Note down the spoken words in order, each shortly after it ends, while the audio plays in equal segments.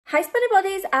Hi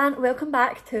Spinehbodehs and welcome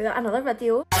back to another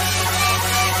video. I'd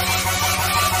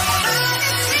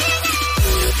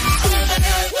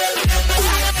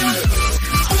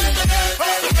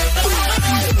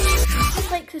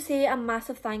like to say a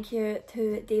massive thank you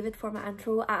to David for my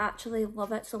intro. I actually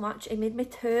love it so much. He made me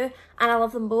two and I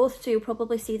love them both, so you'll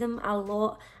probably see them a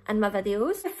lot in my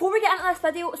videos. Before we get into this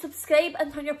video, subscribe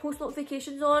and turn your post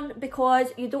notifications on because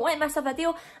you don't want to miss a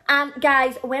video. And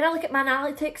guys, when I look at my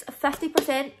analytics,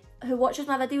 50% who watches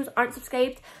my videos aren't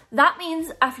subscribed. That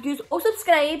means if you all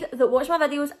subscribed that watch my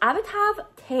videos, I would have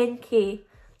 10k.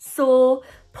 So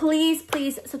please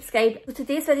subscribe. So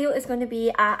today's video is going to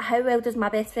be how well does my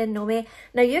best friend know me.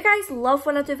 Now you guys love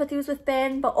when I do videos with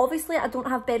Ben, but obviously I don't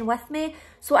have Ben with me,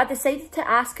 so I decided to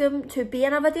ask him to be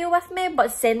in a video with me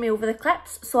but send me over the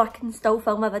clips so I can still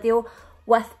film a video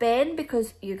with Ben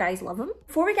because you guys love him.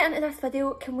 Before we get into this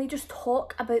video, can we just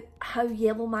talk about how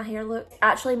yellow my hair looks? It's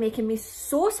actually making me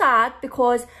so sad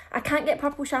because I can't get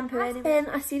purple shampoo anymore. Ben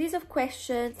a series of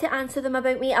questions to answer them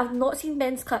about me. I've not seen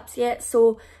Ben's clips yet,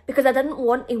 so because I didn't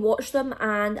want to watch them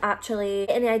and actually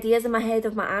get any ideas in my head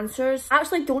of my answers. I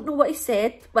actually don't know what he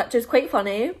said, which is quite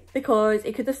funny because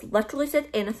he could have literally said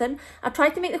anything. I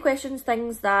tried to make the questions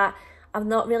things that I've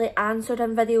not really answered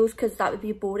in videos because that would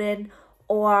be boring,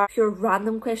 or pure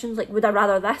random questions like would I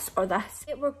rather this or this.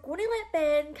 Okay, we're going to let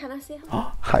Ben, can I say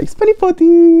hello? Hi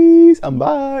Spinehbodehs! I'm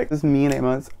back! This is me and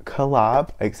Emma's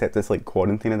collab, except it's like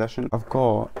quarantine edition. I've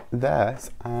got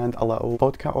this and a little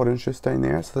vodka orange juice down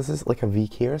there. So this is like a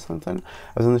VK or something. I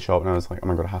was in the shop and I was like, oh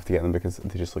my god, I have to get them because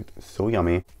they just looked so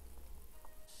yummy.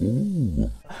 Ooh.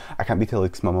 I can't be too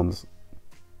like my mum's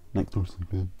next door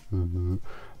sleeping.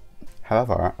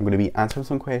 However, I'm going to be answering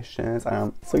some questions and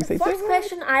I'm so excited. First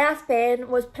question I asked Ben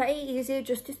was pretty easy.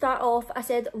 Just to start off, I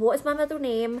said, what is my middle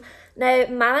name? Now,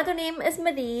 my middle name is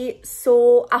Marie,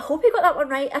 so I hope he got that one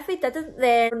right. If he didn't,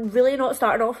 then I'm really not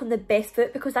starting off on the best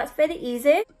foot because that's very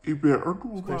easy.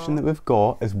 The question that we've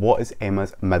got is, what is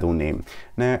Emma's middle name?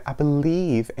 Now, I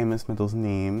believe Emma's middle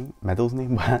name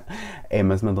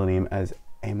is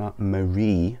Emma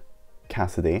Marie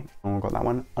Cassidy. Oh, got that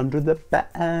one under the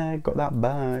bag, got that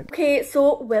bag. Okay,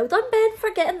 so well done Ben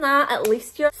for getting that. At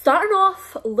least you're starting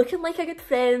off looking like a good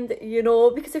friend, you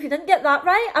know, because if you didn't get that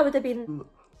right, I would have been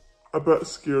a bit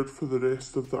scared for the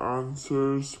rest of the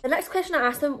answers. The next question I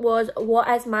asked him was, what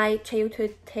is my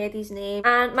childhood teddy's name?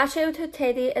 And my childhood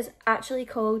teddy is actually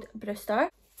called Brewster.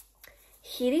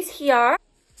 Here he's here.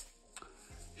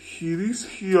 Here he's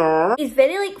here. He's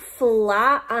very like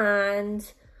flat and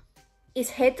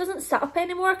his head doesn't sit up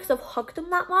anymore because I've hugged him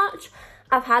that much.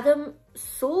 I've had him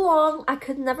so long, I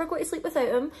could never go to sleep without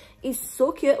him. He's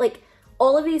so cute, like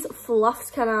all of his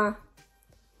fluff's kind of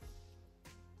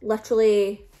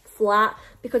literally flat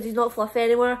because he's not fluffy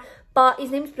anymore. But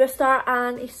his name's Brewster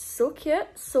and he's so cute,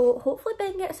 so hopefully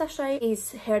Ben gets this right.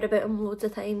 He's heard about him loads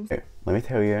of times. Let me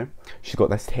tell you, she's got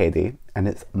this teddy and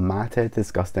it's matted,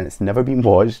 disgusting, it's never been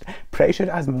washed, pretty sure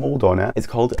it has mould on it. It's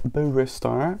called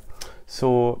Brewster.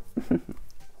 So,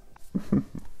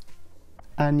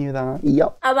 I knew that.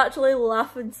 Yep. I'm actually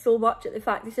laughing so much at the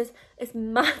fact he says it's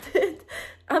matted.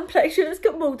 I'm pretty sure it's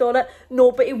got mould on it.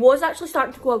 No, but he was actually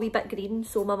starting to go a wee bit green,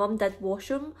 so my mum did wash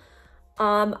him.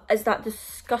 Is that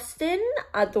disgusting?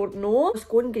 I don't know. It's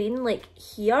going green like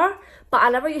here, but I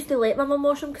never used to let my mum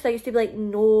wash him because I used to be like,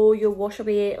 no, you'll wash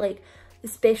away like the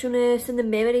specialness and the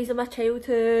memories of my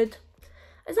childhood.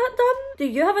 Is that dumb? Do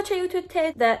you have a childhood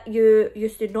Ted that you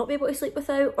used to not be able to sleep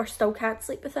without or still can't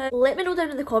sleep without? Let me know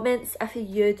down in the comments if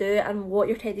you do and what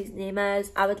your teddy's name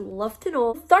is. I would love to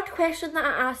know. Third question that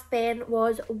I asked Ben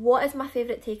was, what is my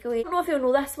favourite takeaway? I don't know if you'll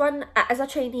know this one. It is a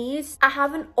Chinese. I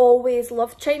haven't always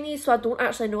loved Chinese, so I don't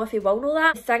actually know if he will know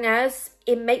that. The thing is,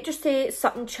 he might just say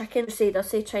something chicken, say they'll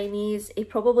say Chinese. He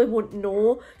probably won't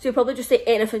know, so he'll probably just say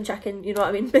anything chicken, you know what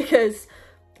I mean? Because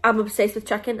I'm obsessed with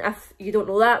chicken. If you don't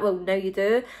know that, well now you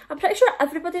do. I'm pretty sure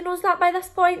everybody knows that by this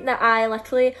point, that I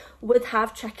literally would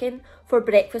have chicken for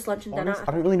breakfast, lunch and dinner.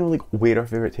 I don't really know like where our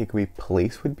favourite takeaway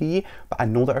place would be, but I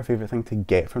know that our favourite thing to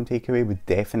get from takeaway would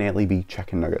definitely be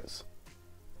chicken nuggets.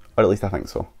 Or at least I think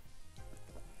so.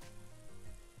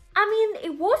 I mean,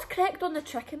 it was correct on the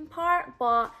chicken part,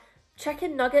 but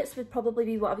chicken nuggets would probably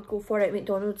be what I would go for at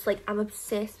McDonald's. Like, I'm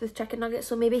obsessed with chicken nuggets,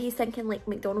 so maybe he's thinking like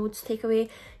McDonald's takeaway,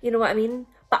 you know what I mean?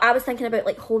 But I was thinking about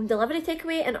like home delivery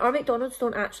takeaway, and our McDonald's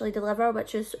don't actually deliver,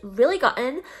 which is really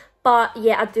gutting. But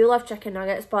yeah, I do love chicken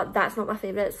nuggets, but that's not my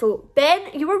favourite. So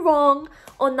Ben, you were wrong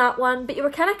on that one, but you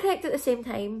were kind of correct at the same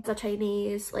time. It's a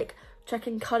Chinese like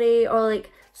chicken curry or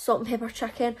like salt and pepper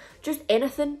chicken, just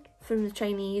anything from the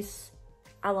Chinese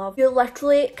I love. You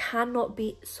literally cannot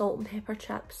beat salt and pepper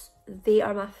chips. They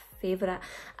are my favourite.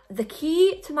 the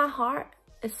key to my heart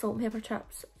is salt and pepper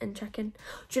chips and chicken.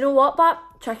 Do you know what, but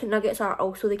chicken nuggets are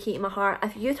also the key to my heart.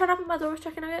 If you turn up at my door with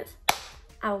chicken nuggets,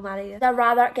 I will marry you. I'd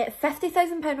rather get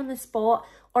 £50,000 on the spot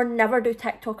or never do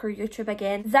TikTok or YouTube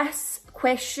again. This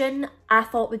question I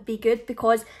thought would be good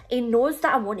because he knows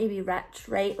that I want to be rich,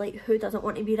 right? Like, who doesn't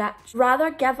want to be rich?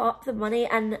 Rather give up the money,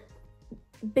 and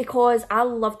because I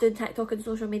love doing TikTok and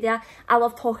social media. I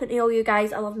love talking to all you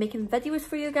guys. I love making videos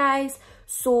for you guys.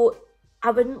 So I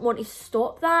wouldn't want to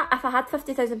stop that. If I had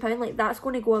 £50,000, like, that's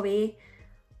going to go away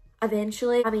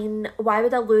eventually. I mean, why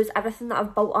would I lose everything that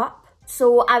I've built up?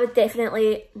 So I would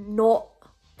definitely not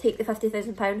take the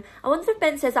 £50,000. I wonder if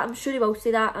Ben says that. I'm sure he will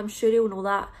say that. I'm sure he'll know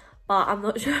that, but I'm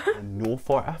not sure. I know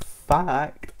for a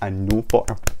fact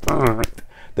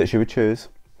that she would choose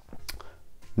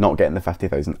not getting the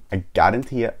 50,000. I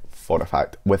guarantee it for a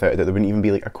fact. Without it, there wouldn't even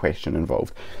be like a question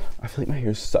involved. I feel like my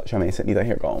hair's such a mess. It needs a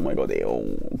haircut. Oh my god,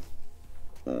 ew.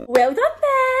 Well done,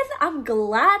 Ben. I'm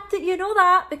glad that you know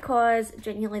that, because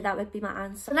genuinely that would be my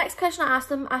answer. The next question I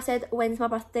asked him, I said, when's my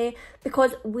birthday?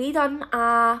 Because we done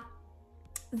a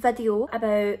video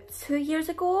about 2 years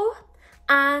ago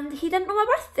and he didn't know my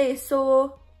birthday.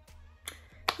 So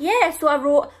yeah, so I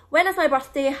wrote, when is my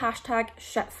birthday?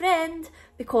 #shitfriend,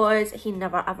 because he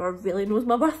never ever really knows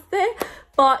my birthday.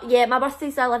 But yeah, my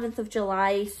birthday's the 11th of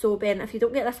July. So Ben, if you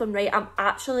don't get this one right, I'm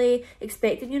actually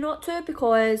expecting you not to,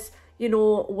 because, you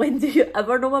know, when do you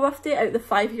ever know my birthday out of the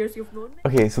 5 years you've known me?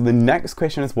 Okay, so the next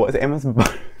question is, what is Emma's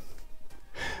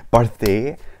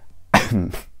birthday?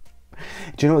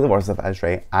 Do you know what the worst of it is,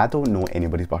 right? I don't know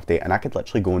anybody's birthday, and I could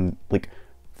literally go and like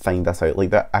find this out. Like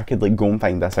that, I could like go and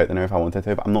find this out now if I wanted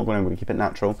to, but I'm not going to keep it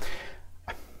natural.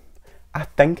 I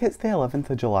think it's the 11th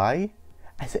of July.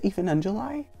 Is it even in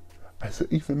July? Is it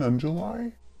even in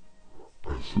July?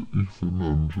 Is it even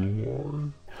in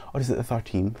July? Or is it the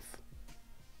 13th?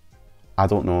 I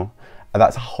don't know.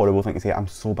 That's a horrible thing to say. I'm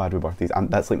so bad with birthdays.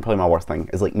 That's like probably my worst thing,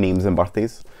 is like names and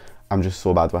birthdays. I'm just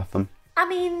so bad with them. I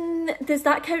mean, does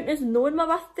that count as knowing my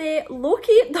birthday?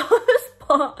 Low-key it does,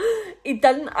 but he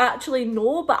didn't actually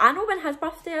know. But I know when his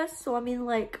birthday is, so I mean,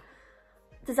 like,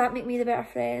 does that make me the better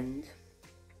friend?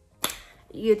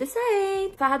 You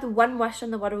decide. If I had one wish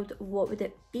in the world, what would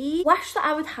it be? Wish that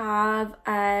I would have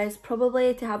is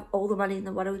probably to have all the money in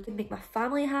the world, to make my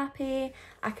family happy.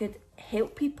 I could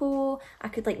help people. I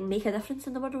could like make a difference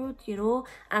in the world, you know,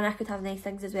 and I could have nice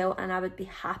things as well, and I would be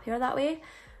happier that way.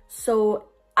 So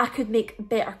I could make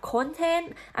better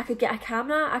content. I could get a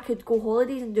camera. I could go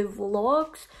holidays and do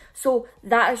vlogs. So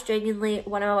that is genuinely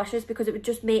one of my wishes, because it would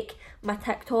just make my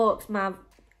TikToks, my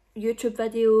YouTube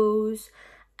videos,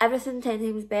 everything 10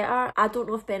 times better. I don't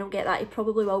know if Ben will get that. He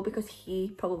probably will, because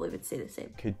he probably would say the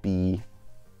same. Could be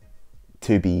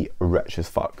to be rich as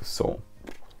fuck, so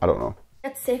I don't know.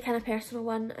 I'd say kind of personal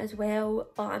one as well,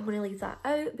 but I'm going to leave that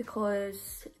out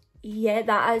because yeah,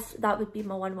 that would be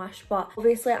my one wish. But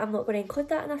obviously I'm not going to include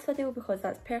that in this video because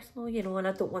that's personal, you know, and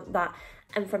I don't want that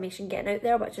information getting out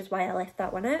there, which is why I left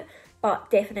that one out. But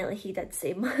definitely he did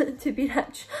say to be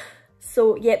rich.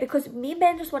 So yeah, because me and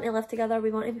Ben just want to live together.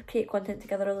 We want to create content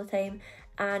together all the time,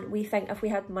 and we think if we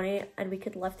had money and we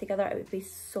could live together, it would be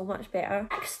so much better.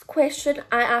 Next question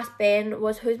I asked Ben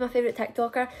was, who's my favourite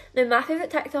TikToker? Now my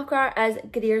favourite TikToker is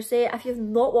Hiiiiiii. If you've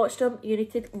not watched him, you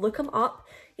need to look him up.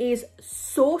 He's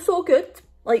so good.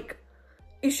 Like,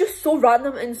 he's just so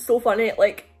random and so funny.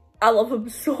 Like, I love him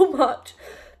so much.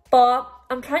 But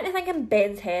I'm trying to think in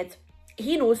Ben's head.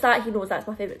 He knows that. He knows that's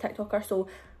my favourite TikToker, so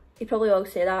he probably will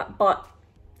say that, but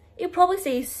he'll probably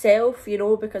say himself, you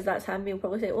know, because that's him. He'll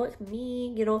probably say, oh, it's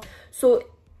me, you know. So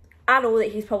I know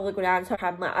that he's probably going to answer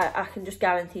him. Like, I can just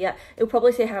guarantee it. He'll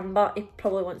probably say him, but he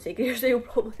probably won't say Hiiiiiii. He'll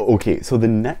probably... Okay, so the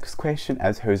next question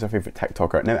is, who's our favourite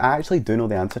TikToker? Now, I actually do know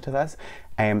the answer to this.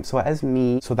 So it is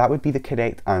me. So that would be the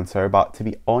correct answer. But to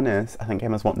be honest, I think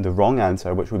Emma's wanting the wrong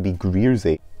answer, which would be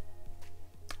Hiiiiiii.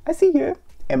 I see you,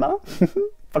 Emma.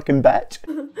 Fucking bitch.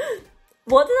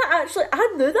 What did I actually...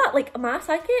 I knew that. Like, am I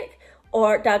psychic?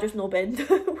 Or did I just know Ben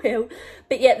well?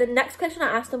 But yeah, the next question I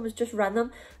asked him was just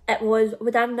random. It was,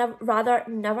 would I rather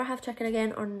never have chicken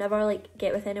again or never like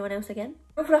get with anyone else again?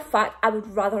 For a fact, I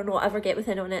would rather not ever get with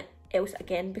anyone else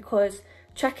again, because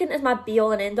chicken is my be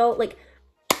all and end all. Like,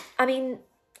 I mean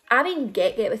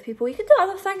get with people. You can do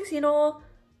other things, you know,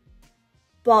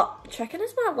 but chicken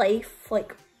is my life.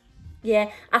 Like,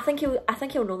 yeah, I think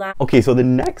he'll know that. Okay, so the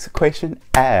next question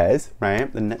is,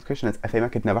 right, the next question is, if Emma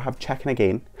could never have chicken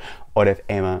again, or if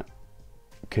Emma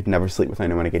could never sleep with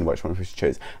anyone again, which one would she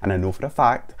choose? And I know for a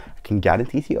fact, I can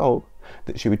guarantee to you all,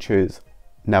 that she would choose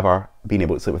never being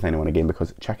able to sleep with anyone again,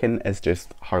 because chicken is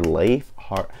just her life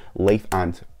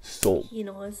and soul. He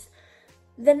knows.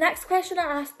 The next question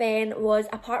I asked Ben was,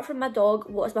 apart from my dog,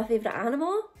 what is my favourite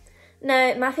animal?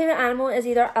 Now, my favourite animal is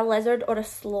either a lizard or a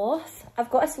sloth.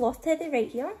 I've got a sloth teddy right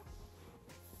here.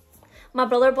 My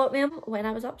brother bought me him when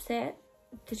I was upset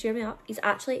to cheer me up. He's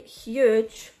actually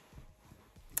huge.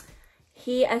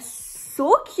 He is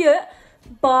so cute.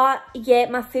 But yeah,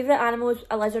 my favourite animal is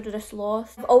a lizard or a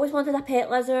sloth. I've always wanted a pet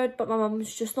lizard, but my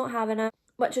mum's just not having it,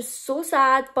 which is so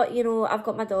sad. But you know, I've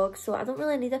got my dog, so I don't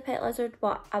really need a pet lizard,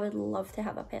 but I would love to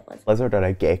have a pet lizard. Lizard or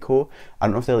a gecko. I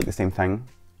don't know if they're like the same thing.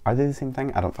 Are they the same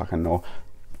thing? I don't fucking know.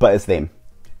 But it's them.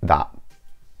 That.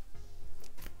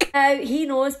 Now, he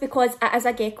knows because it is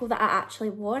a gecko that I actually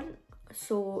want.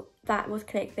 So that was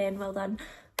correct, Ben. Well done.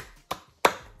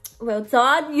 Well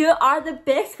done. You are the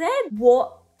best friend.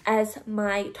 What is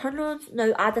my turn-ons?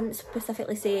 Now, I didn't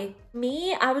specifically say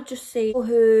me. I would just say people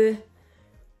who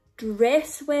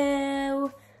dress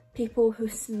well, people who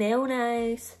smell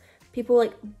nice, people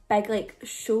like big like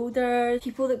shoulders,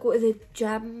 people that go to the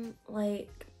gym.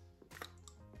 Like,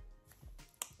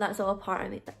 that's all a part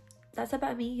of me. That's a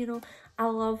bit of me, you know. I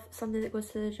love somebody that goes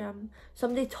to the gym.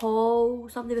 Somebody tall,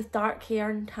 somebody with dark hair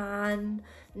and tan,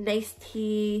 nice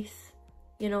teeth,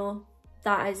 you know.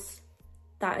 That is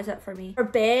it for me. For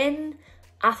Ben,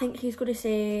 I think he's going to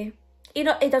say, you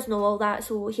know, he does know all that,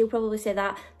 so he'll probably say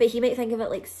that, but he might think of it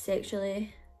like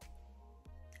sexually.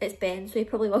 It's Ben, so he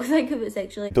probably will think of it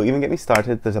sexually. Don't even get me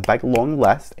started. There's a big long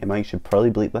list. Emma, you should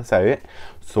probably bleep this out.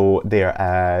 So there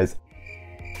is...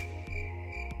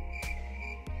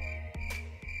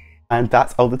 And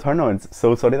that's all the turn-ons.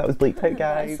 So sorry that was bleeped out,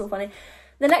 guys. That's so funny.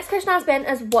 The next question I asked Ben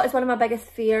is, what is one of my biggest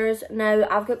fears? Now,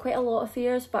 I've got quite a lot of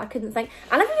fears, but I couldn't think.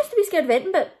 I never used to be scared of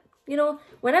anything, but, you know,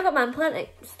 when I got my implant,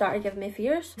 it started giving me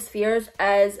fears. Fears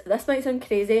is, this might sound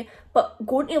crazy, but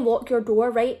going to lock your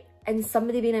door, right, and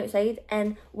somebody being outside,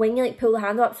 and when you, like, pull the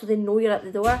handle up so they know you're at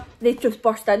the door, they just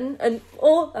burst in, and,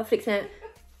 oh, that freaks me out.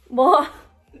 What?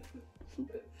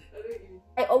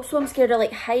 I also am scared of,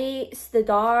 like, heights, the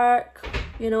dark,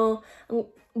 you know, and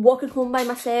walking home by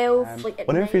myself, like at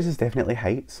one of her night. fears is definitely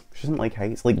heights. She doesn't like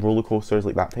heights, like roller coasters,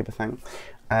 like that type of thing.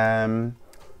 I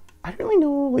don't really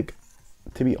know, like,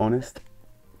 to be honest.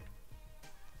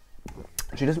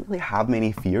 She doesn't really have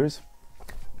many fears.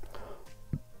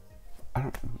 I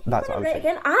don't know. That's what I was saying.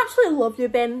 Again, I actually love you,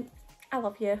 Ben. I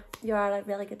love you. You are a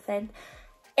really good friend.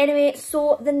 Anyway,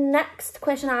 so the next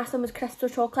question I asked him was crisps or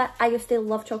chocolate. I used to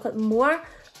love chocolate more,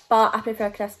 but I prefer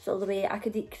crisps all the way. I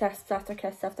could eat crisps after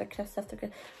crisps after crisps after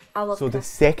crisps. I love crisps. The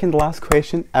second last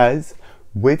question is,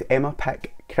 would Emma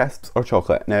pick crisps or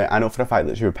chocolate? Now, I know for a fact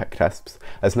that she would pick crisps.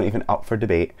 It's not even up for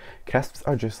debate. Crisps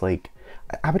are just like,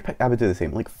 I would do the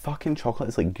same. Like, fucking chocolate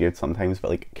is like good sometimes, but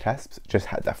like crisps just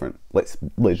hit different. Let's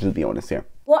just be honest here.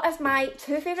 What is my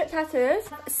 2 favourite tattoos?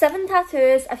 7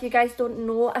 tattoos, if you guys don't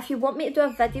know. If you want me to do a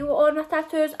video on my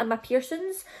tattoos and my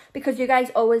piercings, because you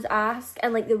guys always ask,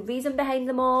 and like the reason behind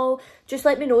them all, just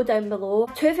let me know down below.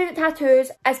 2 favourite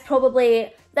tattoos is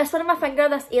probably this one on my finger,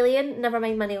 this alien, never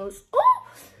mind my nails. Oh!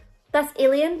 This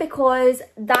alien, because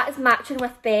that is matching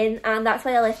with Ben, and that's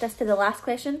why I left this to the last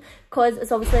question, because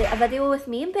it's obviously a video with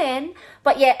me and Ben.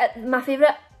 But yeah, my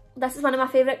favourite, this is one of my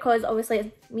favourite because obviously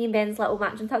it's me and Ben's little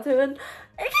matching tattoo, and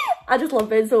I just love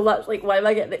Ben so much. Like, why am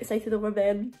I getting excited over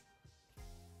Ben?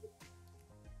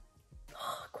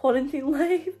 Quarantine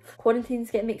life.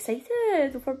 Quarantine's getting me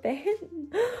excited over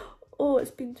Ben. Oh, it's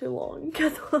been too long.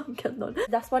 I'm kidding on.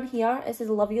 This one here, it says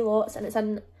love you lots, and it's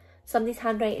in somebody's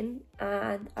handwriting,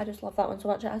 and I just love that one so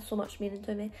much. It has so much meaning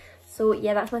to me. So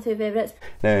yeah, that's my 2 favourites.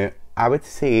 Now, I would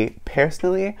say,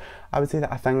 personally, I would say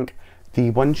that I think the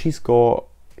one she's got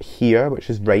here, which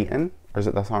is writing, or is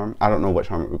it this arm? I don't know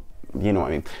which arm, you know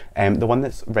what I mean. The one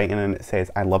that's writing and it says,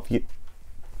 I love you.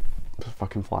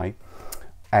 Fucking fly.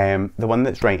 The one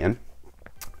that's writing,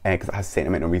 because it has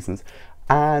sentimental reasons,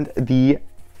 and the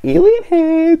alien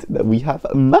head that we have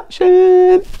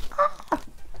matching.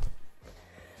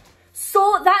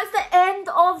 So that's the end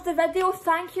of the video.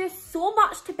 Thank you so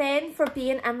much to Ben for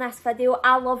being in this video.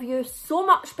 I love you so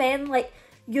much, Ben. Like,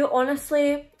 you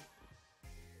honestly,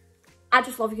 I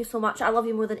just love you so much. I love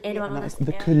you more than anyone on this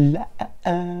The earth.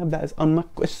 collab that is on my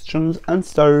questions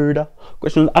answered.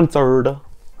 Questions answered.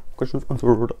 Questions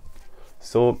answered.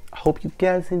 So, I hope you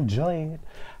guys enjoyed.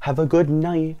 Have a good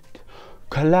night.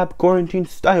 Collab quarantine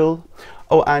style.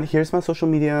 Oh, and here's my social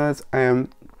medias.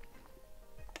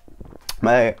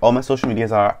 All my social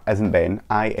medias are Isntben,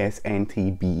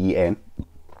 ISNTBEN.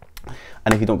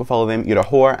 And if you don't go follow them, you're a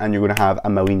whore and you're going to have a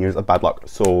million years of bad luck.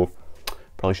 So,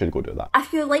 probably should go do that.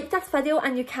 If you liked this video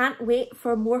and you can't wait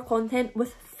for more content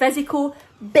with physical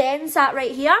Ben sat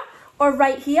right here or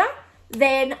right here,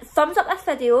 then thumbs up this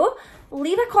video.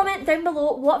 leave a comment down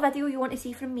below what video you want to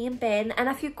see from me and Ben, and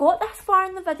if you got this far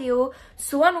in the video,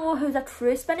 so I know who's a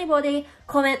true spinny body,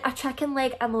 comment a chicken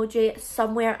leg emoji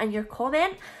somewhere in your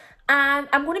comment. And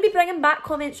I'm going to be bringing back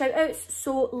comment shout outs,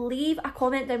 so leave a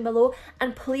comment down below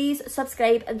and please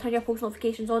subscribe and turn your post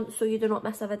notifications on so you do not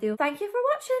miss a video. Thank you for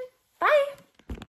watching. Bye!